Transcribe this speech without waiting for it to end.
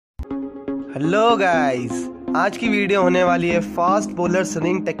Hello guys, आज की video होने वाली है फास्ट बॉलर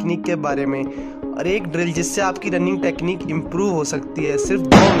रनिंग टेक्निक के बारे में और एक ड्रिल जिससे आपकी रनिंग टेक्निक इम्प्रूव हो सकती है सिर्फ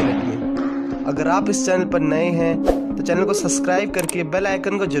 2 मिनट में। अगर आप इस चैनल पर नए हैं तो चैनल को सब्सक्राइब करके बेल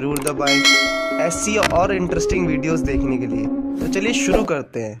आइकन को जरूर दबाएं ऐसी और इंटरेस्टिंग वीडियोस देखने के लिए। तो चलिए शुरू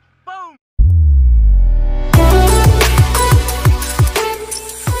करते हैं।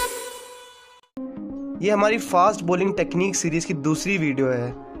 ये हमारी फास्ट बॉलिंग टेक्निक सीरीज की दूसरी वीडियो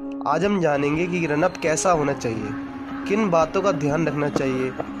है। आज हम जानेंगे कि रनअप कैसा होना चाहिए, किन बातों का ध्यान रखना चाहिए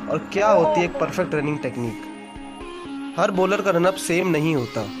और क्या होती है एक परफेक्ट रनिंग टेक्निक। हर बॉलर का रनअप सेम नहीं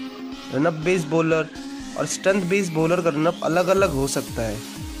होता। रनअप बेस्ड बॉलर और स्ट्रेंथ बेस्ड बॉलर का रनअप अलग अलग हो सकता है।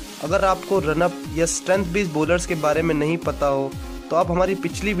 अगर आपको रनअप या स्ट्रेंथ बेस्ड बॉलर्स के बारे में नहीं पता हो तो आप हमारी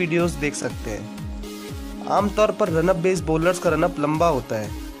पिछली वीडियोस देख सकते हैं। आमतौर पर रनअप बेस्ड बॉलर्स का रनअप लंबा होता है।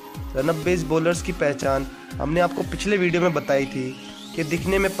 रनअप बेस्ड बॉलर्स की पहचान हमने आपको पिछले वीडियो में बताई थी कि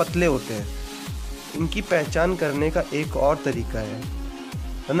दिखने में पतले होते हैं। इनकी पहचान करने का एक और तरीका है।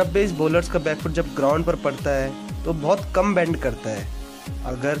 रनअप बेस्ड बॉलर्स का बैकफुट जब ग्राउंड पर पड़ता है तो बहुत कम बेंड करता है।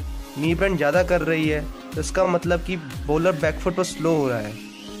 अगर नी बेंड ज़्यादा कर रही है तो इसका मतलब कि बॉलर बैकफुट पर स्लो हो रहा है,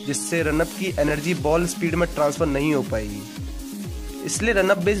 जिससे रनअप की एनर्जी बॉल स्पीड में ट्रांसफ़र नहीं हो पाएगी। इसलिए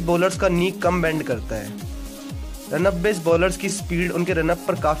रनअप बेस्ड बॉलर्स का नी कम बेंड करता है। रनअप बेस्ड बॉलर्स की स्पीड उनके रनअप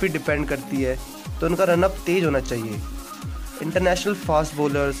पर काफ़ी डिपेंड करती है, तो उनका रनअप तेज होना चाहिए। इंटरनेशनल फास्ट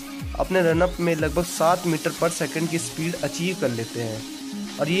बॉलर्स अपने रनअप में लगभग 7 मीटर पर सेकंड की स्पीड अचीव कर लेते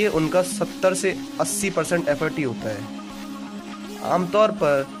हैं और ये उनका 70 से 80% एफर्ट ही होता है। आमतौर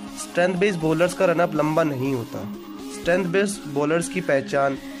पर स्ट्रेंथ बेस्ड बॉलर्स का रनअप लंबा नहीं होता। स्ट्रेंथ बेस्ड बॉलर्स की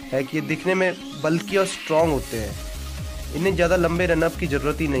पहचान है कि ये दिखने में बल्कि और स्ट्रॉन्ग होते हैं। इन्हें ज़्यादा लंबे रनअप की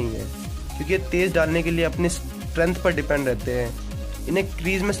ज़रूरत ही नहीं है, क्योंकि ये तेज़ डालने के लिए अपनी स्ट्रेंथ पर डिपेंड रहते हैं। इन्हें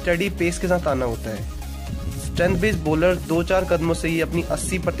क्रीज में स्टडी पेस के साथ आना होता है। स्ट्रेंथ बेस्ड बॉलर 2-4 कदमों से ही अपनी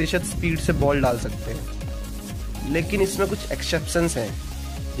 80% स्पीड से बॉल डाल सकते हैं, लेकिन इसमें कुछ एक्सेप्शंस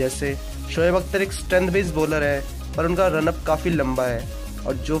हैं। जैसे शोएब अख्तर एक स्ट्रेंथ बेस्ड बॉलर है, पर उनका रनअप काफ़ी लंबा है,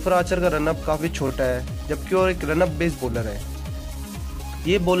 और जोफ्रा आर्चर का रनअप काफ़ी छोटा है, जबकि वो एक रनअप बेस्ड बॉलर है।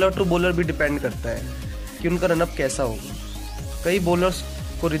 ये बॉलर टू बॉलर भी डिपेंड करता है कि उनका रनअप कैसा होगा। कई बॉलर्स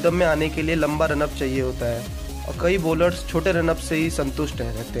को रिदम में आने के लिए लंबा रनअप चाहिए होता है, और कई बॉलर्स छोटे रनअप से ही संतुष्ट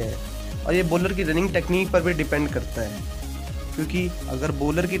रहते हैं। और ये बॉलर की रनिंग टेक्निक पर भी डिपेंड करता है, क्योंकि अगर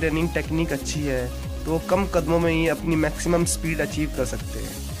बॉलर की रनिंग टेक्निक अच्छी है तो वो कम कदमों में ही अपनी मैक्सिमम स्पीड अचीव कर सकते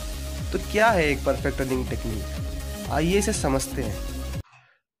हैं। तो क्या है एक परफेक्ट रनिंग टेक्निक, आइए इसे समझते हैं।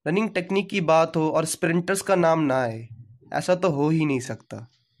 रनिंग टेक्निक की बात हो और स्प्रिंटर्स का नाम ना आए, ऐसा तो हो ही नहीं सकता।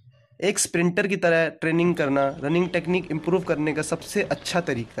 एक स्प्रिंटर की तरह ट्रेनिंग करना रनिंग टेक्निक इम्प्रूव करने का सबसे अच्छा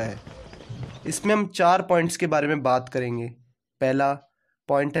तरीका है। इसमें हम 4 पॉइंट्स के बारे में बात करेंगे। पहला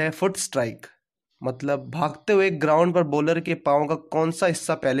पॉइंट है फुट स्ट्राइक, मतलब भागते हुए ग्राउंड पर बॉलर के पाँव का कौन सा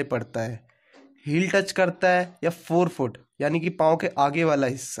हिस्सा पहले पड़ता है, हील टच करता है या 4 फुट यानी कि पाँव के आगे वाला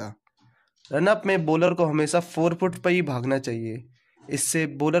हिस्सा। रनअप में बॉलर को हमेशा 4 फुट पर ही भागना चाहिए। इससे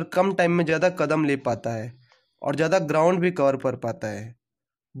बॉलर कम टाइम में ज़्यादा कदम ले पाता है और ज़्यादा ग्राउंड भी कवर कर पाता है।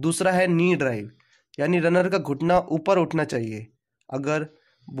 दूसरा है नी ड्राइव, यानी रनर का घुटना ऊपर उठना चाहिए। अगर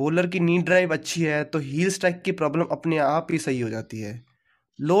बॉलर की नी ड्राइव अच्छी है तो हील स्ट्राइक की प्रॉब्लम अपने आप ही सही हो जाती है।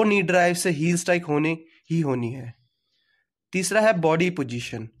 लो नी ड्राइव से हील स्ट्राइक होनी है। तीसरा है बॉडी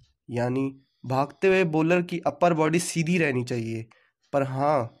पोजीशन, यानी भागते हुए बॉलर की अपर बॉडी सीधी रहनी चाहिए। पर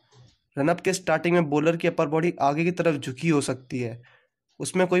हाँ, रनअप के स्टार्टिंग में बॉलर की अपर बॉडी आगे की तरफ झुकी हो सकती है,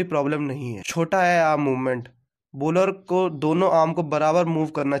 उसमें कोई प्रॉब्लम नहीं है। छोटा है आर्म मूवमेंट, बॉलर को दोनों आर्म को बराबर मूव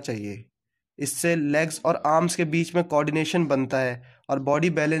करना चाहिए। इससे लेग्स और आर्म्स के बीच में कोऑर्डिनेशन बनता है और बॉडी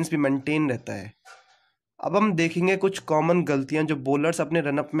बैलेंस भी मेंटेन रहता है। अब हम देखेंगे कुछ कॉमन गलतियां जो बॉलर्स अपने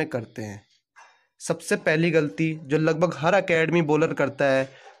रनअप में करते हैं। सबसे पहली गलती जो लगभग हर एकेडमी बॉलर करता है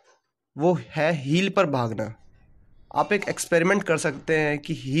वो है हील पर भागना। आप एक एक्सपेरिमेंट कर सकते हैं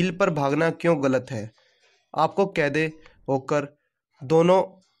कि हील पर भागना क्यों गलत है। आपको कैदे होकर दोनों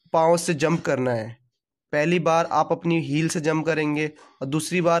पाँव से जंप करना है। पहली बार आप अपनी हील से जंप करेंगे और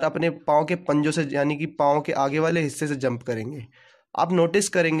दूसरी बार अपने पाँव के पंजों से यानी कि पाँव के आगे वाले हिस्से से जंप करेंगे। आप नोटिस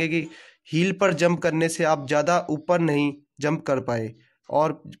करेंगे कि हील पर जंप करने से आप ज़्यादा ऊपर नहीं जंप कर पाए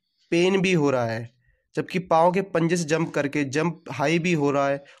और पेन भी हो रहा है, जबकि पाँव के पंजे से जंप करके जंप हाई भी हो रहा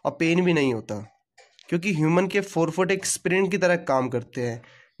है और पेन भी नहीं होता, क्योंकि ह्यूमन के 4 फुट एक स्प्रिंग की तरह काम करते हैं।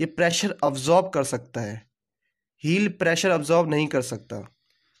 ये प्रेशर अब्जॉर्ब कर सकता है, हील प्रेशर अब्जॉर्ब नहीं कर सकता।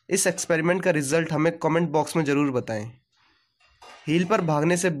 इस एक्सपेरिमेंट का रिजल्ट हमें कमेंट बॉक्स में ज़रूर बताएं। हील पर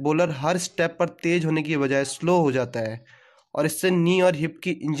भागने से बॉलर हर स्टेप पर तेज होने की बजाय स्लो हो जाता है और इससे नी और हिप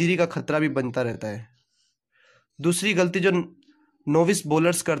की इंजरी का खतरा भी बनता रहता है। दूसरी गलती जो नोविस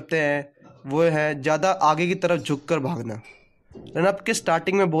बॉलर्स करते हैं वो है ज़्यादा आगे की तरफ झुककर भागना। रनअप के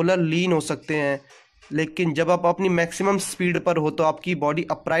स्टार्टिंग में बॉलर लीन हो सकते हैं, लेकिन जब आप अपनी मैक्सिमम स्पीड पर हो तो आपकी बॉडी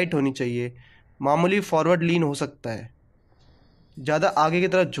अपराइट होनी चाहिए। मामूली फॉरवर्ड लीन हो सकता है। ज़्यादा आगे की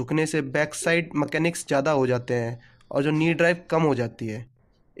तरफ झुकने से बैक साइड मैकेनिक्स ज़्यादा हो जाते हैं और जो नी ड्राइव कम हो जाती है।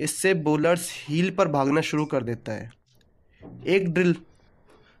 इससे बॉलर्स हील पर भागना शुरू कर देता है। एक ड्रिल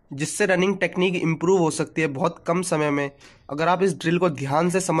जिससे रनिंग टेक्निक इम्प्रूव हो सकती है बहुत कम समय में, अगर आप इस ड्रिल को ध्यान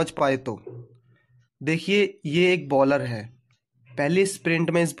से समझ पाए तो। देखिए, ये एक बॉलर है। पहली स्प्रिंट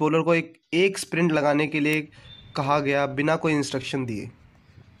में इस बॉलर को एक स्प्रिंट लगाने के लिए कहा गया बिना कोई इंस्ट्रक्शन दिए।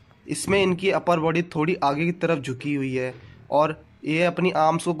 इसमें इनकी अपर बॉडी थोड़ी आगे की तरफ झुकी हुई है और ये अपनी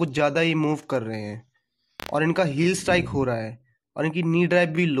आर्म्स को कुछ ज़्यादा ही मूव कर रहे हैं और इनका हील स्ट्राइक हो रहा है और इनकी नी ड्राइव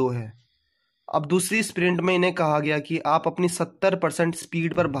भी लो है। अब दूसरी स्प्रिंट में इन्हें कहा गया कि आप अपनी 70%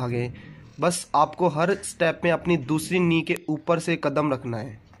 स्पीड पर भागें। बस आपको हर स्टेप में अपनी दूसरी नी के ऊपर से कदम रखना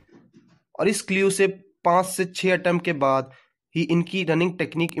है। और इस क्ल्यू से 5 से 6 अटेम्प्ट के बाद ही इनकी रनिंग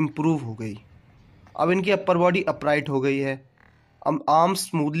टेक्निक इम्प्रूव हो गई। अब इनकी अपर बॉडी अपराइट हो गई है। अब आर्म्स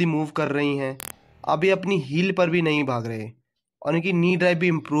स्मूथली मूव कर रही हैं। अब ये अपनी हील पर भी नहीं भाग रहे और इनकी नी ड्राइव भी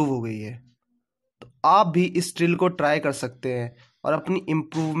इम्प्रूव हो गई है। तो आप भी इस ड्रिल को ट्राई कर सकते हैं और अपनी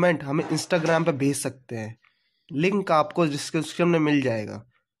इम्प्रूवमेंट हमें इंस्टाग्राम पर भेज सकते हैं। लिंक आपको डिस्क्रिप्शन में मिल जाएगा।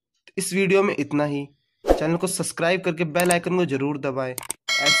 तो इस वीडियो में इतना ही। चैनल को सब्सक्राइब करके बेल आइकन को ज़रूर दबाएं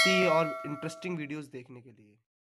ऐसी और इंटरेस्टिंग वीडियोस देखने के लिए।